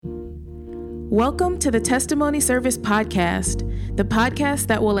Welcome to the Testimony Service Podcast, the podcast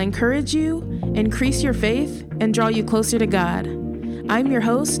that will encourage you, increase your faith, and draw you closer to God. I'm your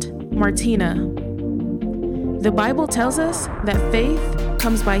host, Martina. The Bible tells us that faith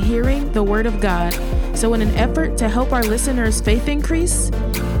comes by hearing the Word of God. So in an effort to help our listeners' faith increase,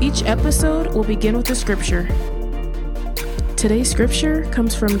 each episode will begin with a scripture. Today's scripture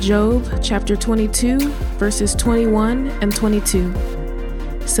comes from Job chapter 22, verses 21 and 22.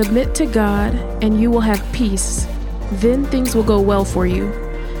 Submit to God, and you will have peace. Then things will go well for you.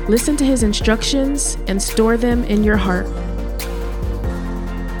 Listen to His instructions and store them in your heart.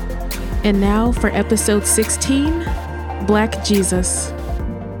 And now for episode 16, Black Jesus.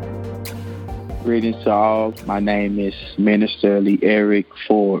 Greetings to all. My name is Minister Lee Eric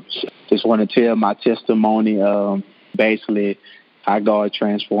Forbes. Just want to tell my testimony, basically how God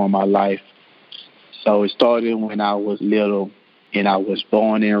transformed my life. So it started when I was little, and I was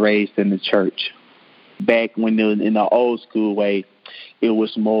born and raised in the church. Back when in the old school way, it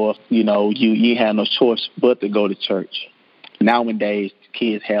was more, you had no choice but to go to church. Nowadays,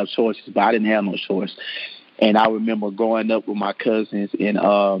 kids have choices, but I didn't have no choice. And I remember growing up with my cousins,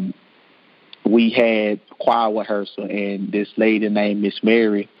 and we had choir rehearsal, and this lady named Miss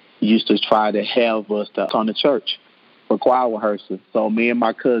Mary used to try to have us to come to church for choir rehearsal. So me and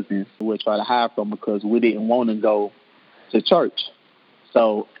my cousins would try to hide from her because we didn't want to go to church.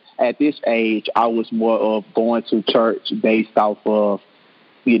 So at this age, I was more of going to church based off of,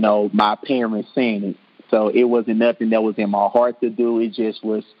 my parents saying it. So it wasn't nothing that was in my heart to do. It just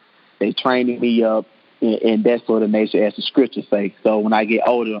was, they training me up in that sort of nature, as the scriptures say. So when I get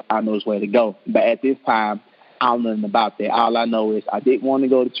older, I know which way to go. But at this time, I don't know nothing about that. All I know is I didn't want to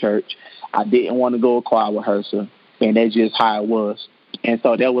go to church. I didn't want to go to choir rehearsal. And that's just how it was. And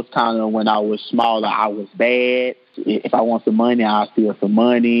so that was kind of when I was smaller. I was bad. If I want some money, I'll steal some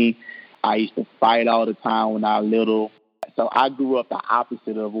money. I used to fight all the time when I was little. So I grew up the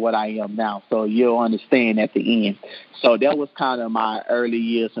opposite of what I am now. So you'll understand at the end. So that was kind of my early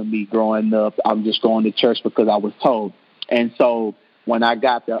years of me growing up. I'm just going to church because I was told. And so when I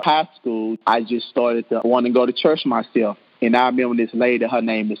got to high school, I just started to want to go to church myself. And I remember this lady, her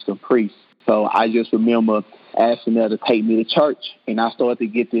name is Caprice. So I just remember asking her to take me to church. And I started to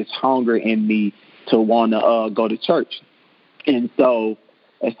get this hunger in me to want to go to church. And so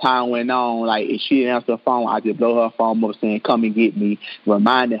as time went on, like if she didn't answer the phone, I just blow her phone up saying, come and get me,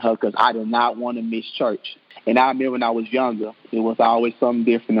 reminding her because I did not want to miss church. And I remember when I was younger, it was always something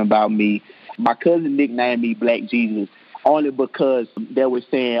different about me. My cousin nicknamed me Black Jesus only because they were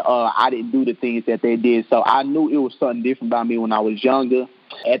saying I didn't do the things that they did. So I knew it was something different about me when I was younger.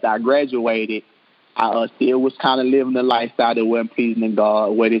 After I graduated, I still was kind of living the lifestyle that wasn't pleasing to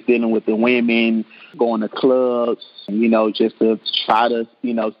God, whether it's dealing with the women, going to clubs, just to try to,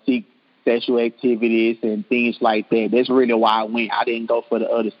 seek sexual activities and things like that. That's really why I went. I didn't go for the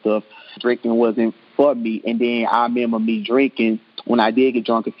other stuff. Drinking wasn't for me. And then I remember me drinking. When I did get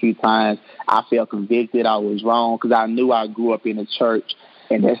drunk a few times, I felt convicted. I was wrong because I knew I grew up in the church.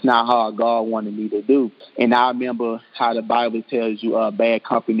 And that's not how God wanted me to do. And I remember how the Bible tells you bad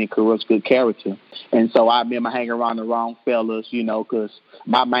company corrupts good character. And so I remember hanging around the wrong fellas, because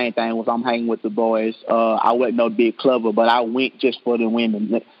my main thing was I'm hanging with the boys. I wasn't no big clubber, but I went just for the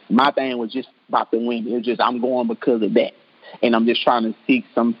women. My thing was just about the women. It was just I'm going because of that. And I'm just trying to seek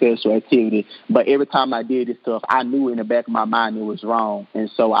some sexual activity. But every time I did this stuff, I knew in the back of my mind it was wrong. And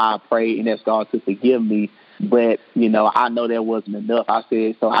so I prayed and asked God to forgive me. But, I know that wasn't enough. I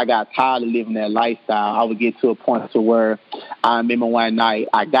said, so I got tired of living that lifestyle. I would get to a point to where I remember one night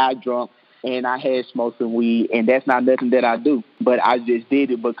I got drunk and I had smoked some weed, and that's not nothing that I do. But I just did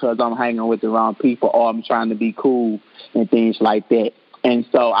it because I'm hanging with the wrong people or I'm trying to be cool and things like that. And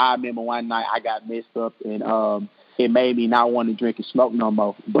so I remember one night I got messed up, and it made me not want to drink and smoke no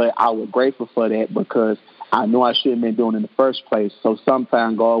more. But I was grateful for that because I knew I shouldn't have been doing it in the first place. So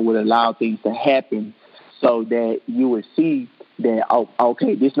sometimes God would allow things to happen so that you would see that,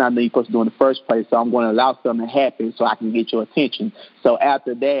 okay, this is not what you're supposed to do in the first place, so I'm going to allow something to happen so I can get your attention. So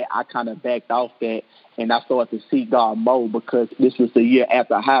after that, I kind of backed off that, and I started to seek God more because this was the year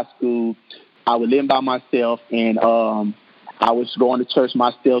after high school. I was living by myself, and I was going to church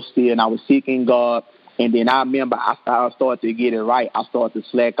myself still, and I was seeking God. And then I remember I started to get it right. I started to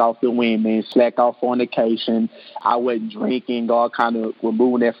slack off the women, slack off fornication. I wasn't drinking. God kind of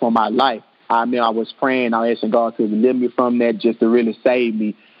removing that from my life. I mean, I was praying, I was asking God to deliver me from that just to really save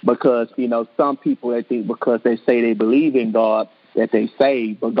me because, some people, they think because they say they believe in God that they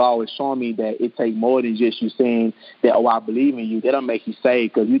saved, but God was showing me that it takes more than just you saying that, I believe in you. That don't make you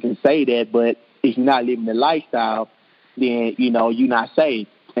saved because you can say that, but if you're not living the lifestyle, then, you're not saved.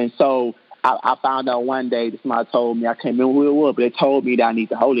 And so I found out one day, this somebody told me, I can't remember who it was, but they told me that I need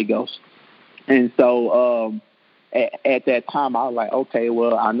the Holy Ghost. And so at that time, I was like, okay,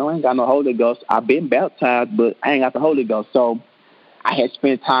 well, I know I ain't got no Holy Ghost. I've been baptized, but I ain't got the Holy Ghost. So I had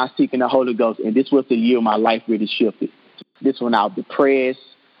spent time seeking the Holy Ghost, and this was the year my life really shifted. This when I was depressed.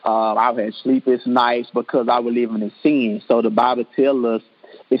 I had sleepless nights because I was living in sin. So the Bible tells us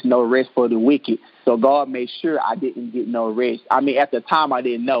it's no rest for the wicked. So God made sure I didn't get no rest. I mean, at the time I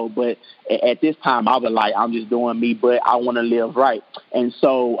didn't know, but at this time I was like, I'm just doing me, but I want to live right. And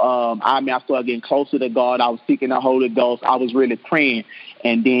so, I started getting closer to God. I was seeking the Holy Ghost. I was really praying.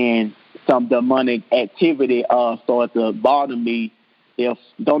 And then some demonic activity started to bother me. If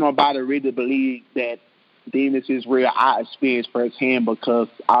don't nobody really believe that demons is real, I experienced firsthand because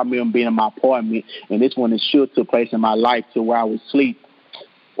I remember being in my apartment, and this one is sure took place in my life to where I would sleep.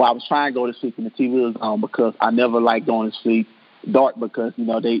 Well, I was trying to go to sleep and the TV was on because I never liked going to sleep dark because,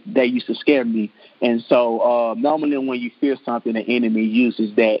 they used to scare me. And so normally when you fear something, the enemy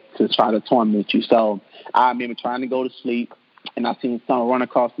uses that to try to torment you. So I remember trying to go to sleep, and I seen something run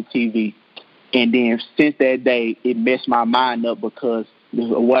across the TV. And then since that day, it messed my mind up because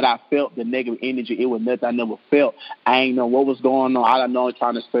what I felt, the negative energy, it was nothing I never felt. I ain't know what was going on. All I know is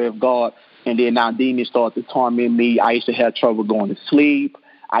trying to serve God. And then now demons started to torment me. I used to have trouble going to sleep.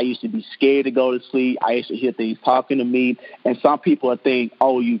 I used to be scared to go to sleep. I used to hear things talking to me. And some people think,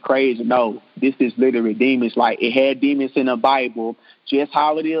 oh, you crazy. No, this is literally demons. Like, it had demons in the Bible. Just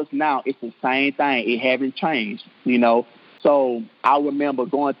how it is now, it's the same thing. It haven't changed, So I remember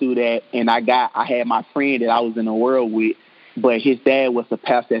going through that, and I had my friend that I was in the world with, but his dad was a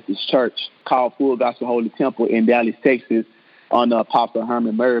pastor at this church called Full Gospel Holy Temple in Dallas, Texas, under Apostle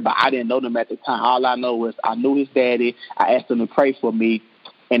Herman Murray. But I didn't know them at the time. All I know was I knew his daddy. I asked him to pray for me.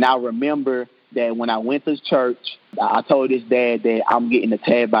 And I remember that when I went to church, I told his dad that I'm getting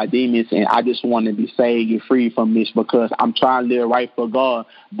attacked by demons, and I just want to be saved, get free from this because I'm trying to live right for God,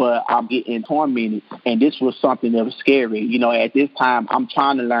 but I'm getting tormented. And this was something that was scary. At this time, I'm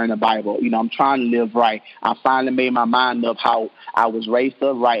trying to learn the Bible. I'm trying to live right. I finally made my mind up how I was raised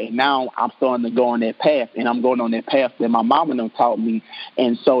up right. And now I'm starting to go on that path, and I'm going on that path that my mama done taught me.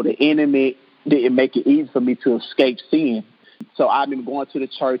 And so the enemy didn't make it easy for me to escape sin. So I've been going to the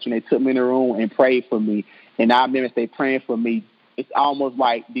church, and they took me in the room and prayed for me. And I remember they praying for me. It's almost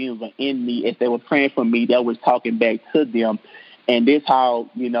like demons were in me. As they were praying for me, they was talking back to them. And this how,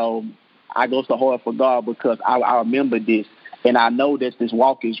 I go so hard for God because I remember this. And I know that this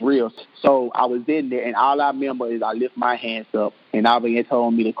walk is real. So I was in there, and all I remember is I lift my hands up, and I began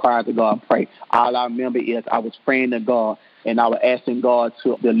told me to cry to God and pray. All I remember is I was praying to God, and I was asking God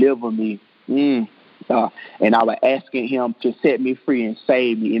to deliver me. And I was asking him to set me free and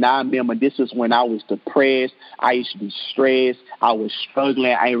save me. And I remember this is when I was depressed. I used to be stressed. I was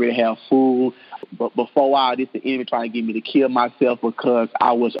struggling. I didn't really have food. But before all this, the enemy trying to get me to kill myself because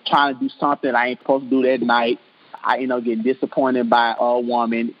I was trying to do something I ain't supposed to do that night. I getting disappointed by a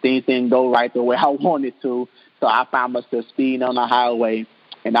woman. Things didn't go right the way I wanted to. So I found myself speeding on the highway.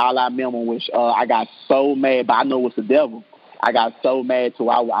 And all I remember was I got so mad, but I know it's the devil. I got so mad to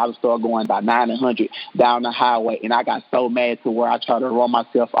where I would start going about 900 down the highway, and I got so mad to where I tried to run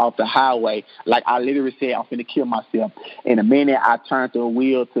myself off the highway. Like I literally said, I'm finna kill myself. And the minute I turned the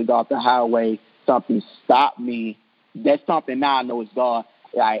wheel to go off the highway, something stopped me. That's something now I know is God.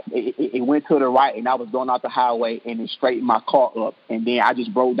 Like it went to the right, and I was going off the highway, and it straightened my car up. And then I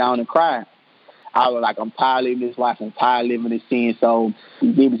just broke down and cried. I was like, I'm tired of living this life. I'm tired of living this sin. So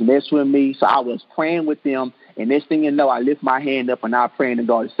he was messing with me. So I was praying with them. And next thing you know, I lift my hand up and I praying to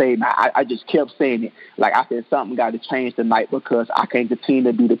God to save me. I just kept saying it. Like I said, something got to change tonight because I can't continue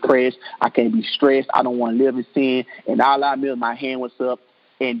to be depressed. I can't be stressed. I don't want to live in sin. And all I knew, my hand was up.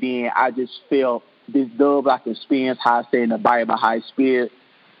 And then I just felt this dove like experience, how I say in the Bible, how I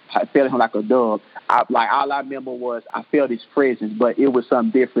felt him like a dove. All I remember was I felt his presence, but it was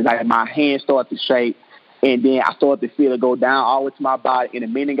something different. Like my hand started to shake. And then I started to feel it go down all the way to my body. And the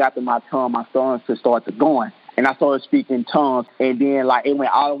minute it got to my tongue, my tongue started going. And I started speaking tongues. And then, it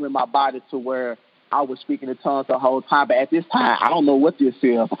went all over my body to where I was speaking in tongues the whole time. But at this time, I don't know what this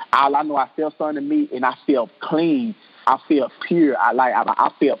is. All I know, I felt something in me, and I felt clean. I felt pure.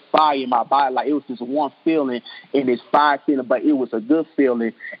 I felt fire in my body. Like it was just one feeling, and this fire feeling, but it was a good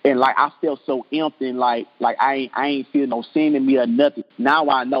feeling. And I felt so empty, and like I ain't feel no sin in me or nothing. Now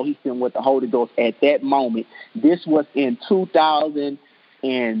I know he's feeling with the Holy Ghost at that moment. This was in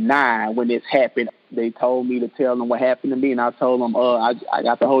 2009 when this happened. They told me to tell them what happened to me, and I told them, I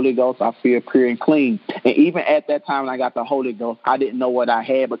got the Holy Ghost. I feel pure and clean. And even at that time when I got the Holy Ghost, I didn't know what I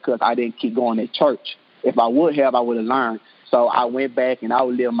had because I didn't keep going to church. If I would have, I would have learned. So I went back and I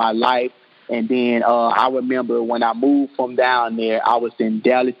would live my life. And then I remember when I moved from down there, I was in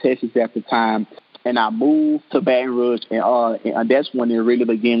Dallas, Texas at the time, and I moved to Baton Rouge, and that's when it really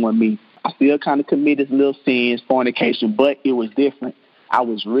began with me. I still kind of committed little sins, fornication, but it was different. I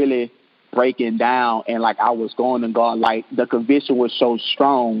was really breaking down, and like I was going to God. Like the conviction was so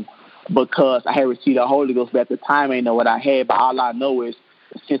strong because I had received the Holy Ghost, but at the time I didn't know what I had. But all I know is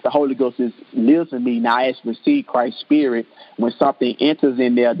since the Holy Ghost lives in me, now I actually receive Christ's Spirit. When something enters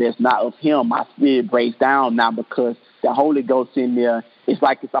in there that's not of Him, my spirit breaks down now because the Holy Ghost in there, it's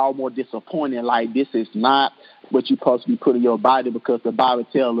like it's all more disappointing. Like this is not what you're supposed to be putting in your body because the Bible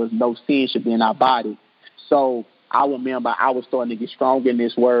tells us no sin should be in our body. So I remember I was starting to get stronger in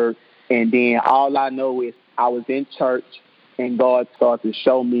this word. And then all I know is I was in church and God started to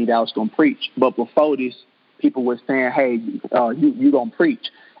show me that I was going to preach. But before this, people were saying, hey, you going to preach.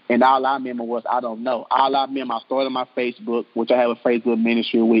 And all I remember was, I don't know. All I remember, I started my Facebook, which I have a Facebook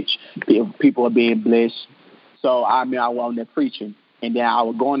ministry, which people are being blessed. So I mean, I wasn't there preaching. And then I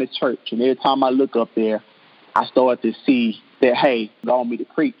was going to church. And every time I look up there, I started to see that, hey, God want me to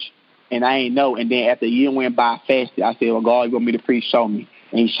preach. And I ain't know. And then after a year went by, I fasted. I said, well, God, you want me to preach? Show me.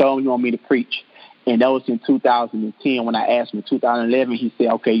 And He showed me you want me to preach. And that was in 2010 when I asked him. In 2011, he said,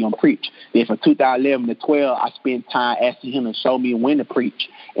 okay, you're going to preach. Then from 2011 to 12, I spent time asking Him to show me when to preach.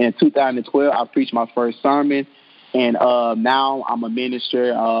 And in 2012, I preached my first sermon. And now I'm a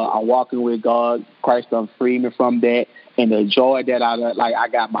minister. I'm walking with God. Christ done freed me from that. And the joy that I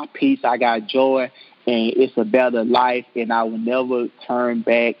got my peace. I got joy. And it's a better life. And I will never turn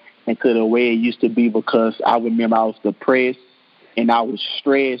back into the way it used to be because I remember I was depressed and I was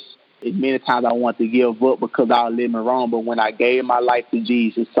stressed. As many times I wanted to give up because I was living wrong. But when I gave my life to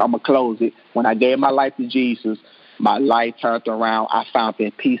Jesus, so I'm going to close it. When I gave my life to Jesus, my life turned around. I found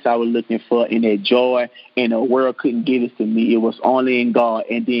that peace I was looking for and that joy, and the world couldn't give it to me. It was only in God.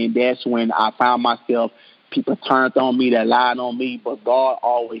 And then that's when I found myself, people turned on me, they lied on me, but God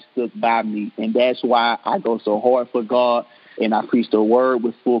always stood by me. And that's why I go so hard for God. And I preach the word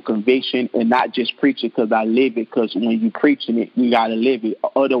with full conviction and not just preach it because I live it, because when you preaching it, you got to live it.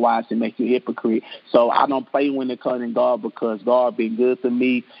 Otherwise, it makes you a hypocrite. So I don't play when it comes to God because God been good to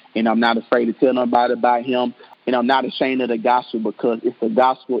me, and I'm not afraid to tell nobody about Him. And I'm not ashamed of the gospel because it's the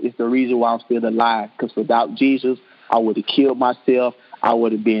gospel. It's the reason why I'm still alive, because without Jesus, I would have killed myself. I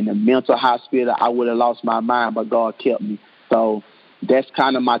would have been in a mental hospital. I would have lost my mind, but God kept me. So that's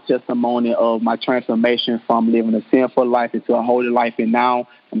kind of my testimony of my transformation from living a sinful life into a holy life. And now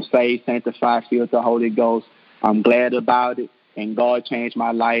I'm saved, sanctified, filled with the Holy Ghost. I'm glad about it. And God changed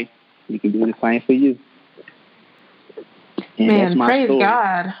my life. He can do the same for you. And man, praise story.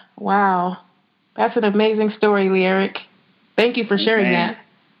 God. Wow. That's an amazing story, Lyric. Thank you for sharing that.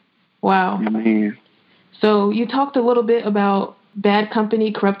 Wow. Amen. So you talked a little bit about bad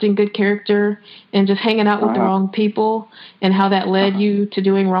company corrupting good character and just hanging out with the wrong people and how that led you to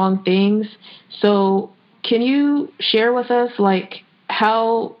doing wrong things. So can you share with us like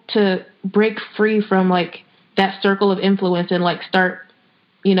how to break free from like that circle of influence and like start,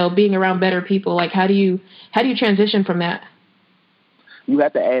 being around better people? Like how do you transition from that? You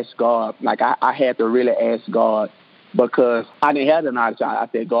have to ask God. Like I had to really ask God, because I didn't have the knowledge. I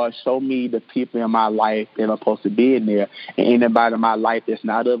said, God, show me the people in my life that are supposed to be in there. And anybody in my life that's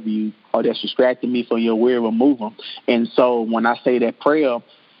not of you or that's distracting me from your will, remove them. And so when I say that prayer,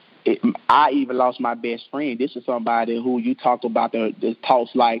 I even lost my best friend. This is somebody who you talk about the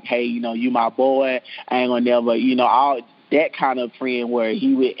talks like, hey, you my boy. I ain't going to never, all that kind of friend where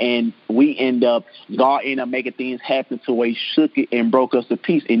he would, and we God ended up making things happen to where He shook it and broke us to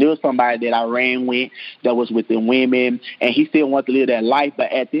pieces. And there was somebody that I ran with that was with the women, and he still wanted to live that life.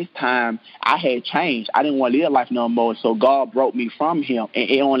 But at this time, I had changed. I didn't want to live life no more. So God broke me from him. And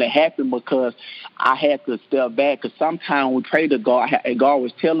it only happened because I had to step back. Because sometimes we pray to God, and God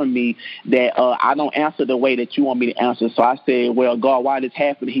was telling me that I don't answer the way that you want me to answer. So I said, well, God, why this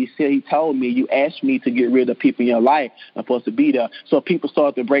happened? He told me, you asked me to get rid of people in your life. I'm supposed to be there. So people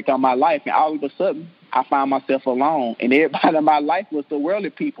started to break out my life, and all of a sudden I found myself alone, and everybody in my life was the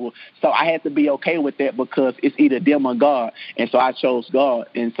worldly people. So I had to be okay with that because it's either them or God. And so I chose God.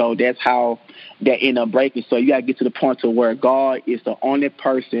 And so that's how that ended up breaking. So you got to get to the point to where God is the only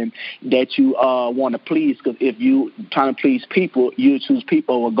person that you want to please, because if you trying to please people, you choose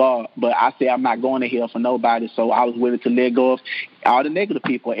people over God. But I say I'm not going to hell for nobody, so I was willing to let go of all the negative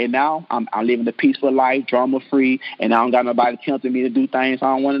people. And now I'm living a peaceful life, drama-free, and I don't got nobody tempting me to do things I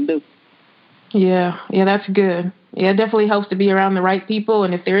don't want to do. Yeah, that's good. Yeah, it definitely helps to be around the right people.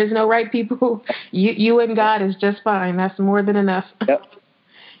 And if there is no right people, you and God is just fine. That's more than enough. Yep.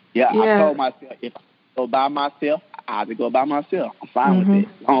 Yeah, I told myself, if I go by myself, I have to go by myself. I'm fine with it,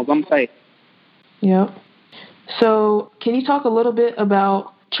 as long as I'm safe. Yep. So can you talk a little bit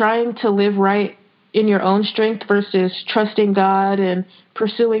about trying to live right in your own strength versus trusting God and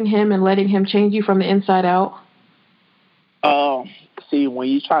pursuing Him and letting Him change you from the inside out? See, when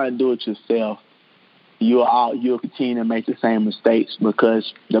you try to do it yourself, you'll continue to make the same mistakes,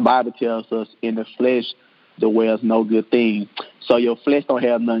 because the Bible tells us in the flesh dwells no good thing. So your flesh don't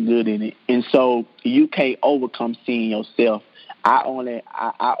have nothing good in it. And so you can't overcome sin yourself. I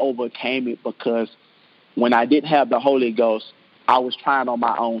overcame it because when I didn't have the Holy Ghost, I was trying on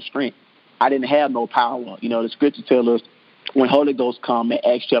my own strength. I didn't have no power. The scripture tells us when Holy Ghost come in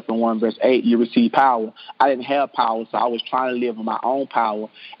Acts chapter 1, verse 8, you receive power. I didn't have power, so I was trying to live on my own power,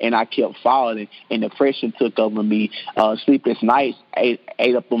 and I kept falling, and depression took over me. Sleepless nights ate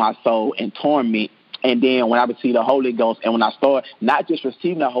up on my soul and torment. And then when I received the Holy Ghost, and when I started not just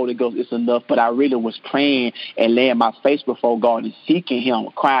receiving the Holy Ghost, it's enough, but I really was praying and laying my face before God and seeking Him,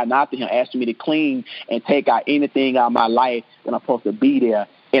 crying out to Him, asking me to clean and take out anything out of my life that I'm supposed to be there.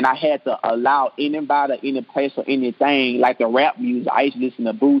 And I had to allow anybody, any place, or anything, like the rap music. I used to listen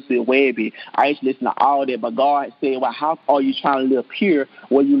to Boosie, Webby. I used to listen to all that. But God said, well, how are you trying to live pure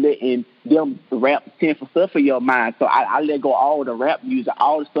where you letting them rap sinful stuff in your mind? So I let go all the rap music,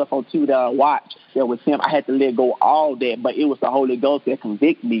 all the stuff on TV that I watched that was him. I had to let go all that. But it was the Holy Ghost that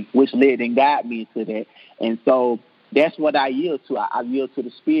convicted me, which led and guided me into that. And so that's what I yield to. I yield to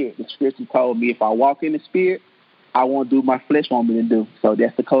the Spirit. The Scripture told me if I walk in the Spirit, I won't do what my flesh want me to do. So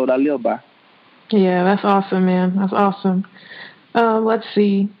that's the code I live by. Yeah, that's awesome, man. That's awesome. Let's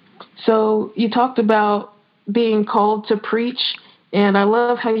see. So you talked about being called to preach, and I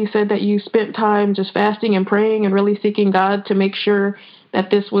love how you said that you spent time just fasting and praying and really seeking God to make sure that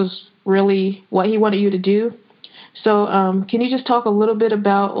this was really what He wanted you to do. So can you just talk a little bit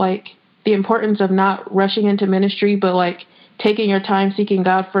about, like, the importance of not rushing into ministry, but, like, taking your time seeking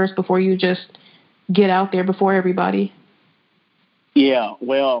God first before you just get out there before everybody? Yeah,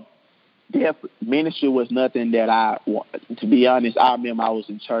 well, ministry was nothing that to be honest, I remember I was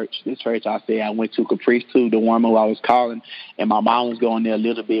in church. This church I said I went to Caprice to, the one who I was calling, and my mom was going there a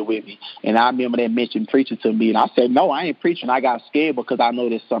little bit with me. And I remember they mentioned preaching to me, and I said, no, I ain't preaching. I got scared because I know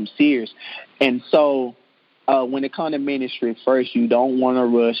there's something serious. And so when it comes to ministry, first, you don't want to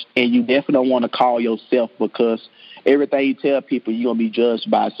rush, and you definitely don't want to call yourself, because everything you tell people, you're going to be judged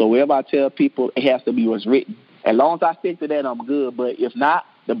by. So whatever I tell people, it has to be what's written. As long as I stick to that, I'm good. But if not,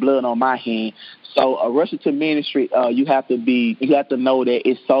 the blood on my hand. So rushing to ministry, you have to know that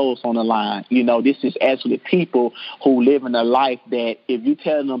it's souls on the line. This is actually people who live in a life that if you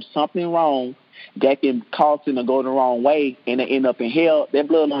tell them something wrong, that can cause them to go the wrong way and they end up in hell, that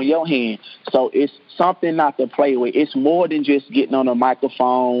blood on your hand. So it's something not to play with. It's more than just getting on a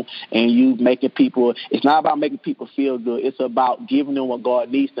microphone and you making people, it's not about making people feel good. It's about giving them what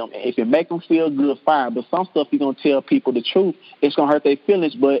God needs them. If it make them feel good, fine. But some stuff you're going to tell people the truth, it's going to hurt their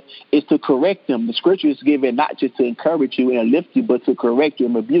feelings, but it's to correct them. The scripture is given not just to encourage you and lift you, but to correct you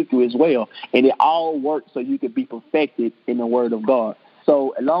and rebuke you as well. And it all works so you can be perfected in the word of God.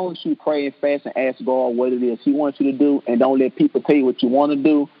 So as long as you pray and fast and ask God what it is He wants you to do, and don't let people tell you what you want to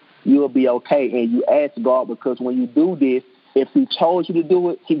do, you'll be okay. And you ask God, because when you do this, if He chose you to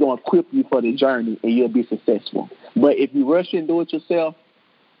do it, He's going to equip you for the journey, and you'll be successful. But if you rush and do it yourself,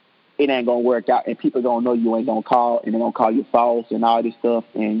 it ain't going to work out, and people going to know you ain't going to call, and they're going to call you false and all this stuff,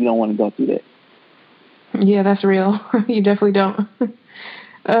 and you don't want to go through that. Yeah, that's real. You definitely don't.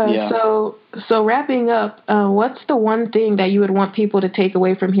 Yeah. So wrapping up, what's the one thing that you would want people to take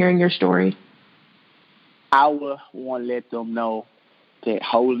away from hearing your story? I would want to let them know that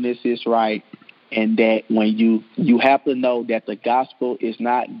holiness is right, and that when you have to know that the gospel is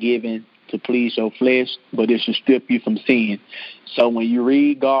not given to please your flesh, but it should strip you from sin. So when you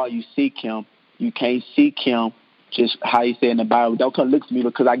read God, you seek Him. You can't seek Him just how He said in the Bible, don't come look to me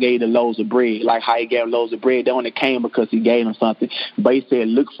because I gave the loaves of bread. Like how He gave loaves of bread, they only came because He gave them something. But He said,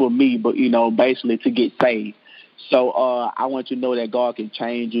 look for me, but, basically to get saved. So I want you to know that God can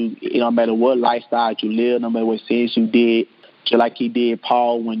change you, no matter what lifestyle you live, no matter what sins you did, just like He did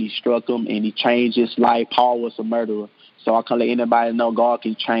Paul when He struck him and He changed his life. Paul was a murderer. So I can let anybody know God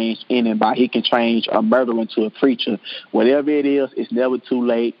can change anybody. He can change a murderer into a preacher. Whatever it is, it's never too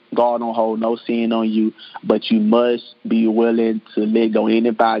late. God don't hold no sin on you, but you must be willing to let go of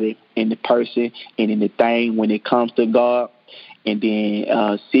anybody and the person and anything when it comes to God, and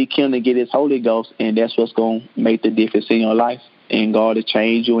then seek Him to get His Holy Ghost, and that's what's going to make the difference in your life. And God will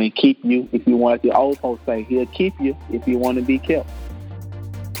change you and keep you. If you want, the old folks say, He'll keep you if you want to be kept.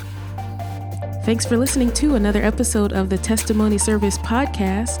 Thanks for listening to another episode of the Testimony Service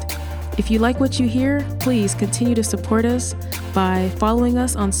podcast. If you like what you hear, please continue to support us by following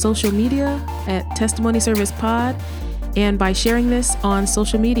us on social media at Testimony Service Pod and by sharing this on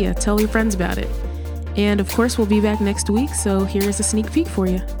social media. Tell your friends about it. And of course, we'll be back next week, so here's a sneak peek for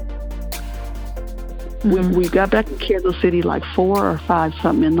you. We got back to Kansas City like 4 or 5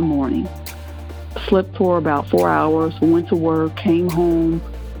 something in the morning. Slept for about 4 hours, went to work, came home,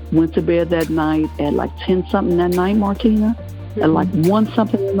 went to bed that night at like 10 something that night, Martina. At like 1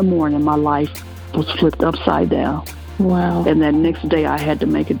 something in the morning, my life was flipped upside down. Wow. And that next day I had to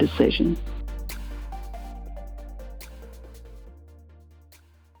make a decision.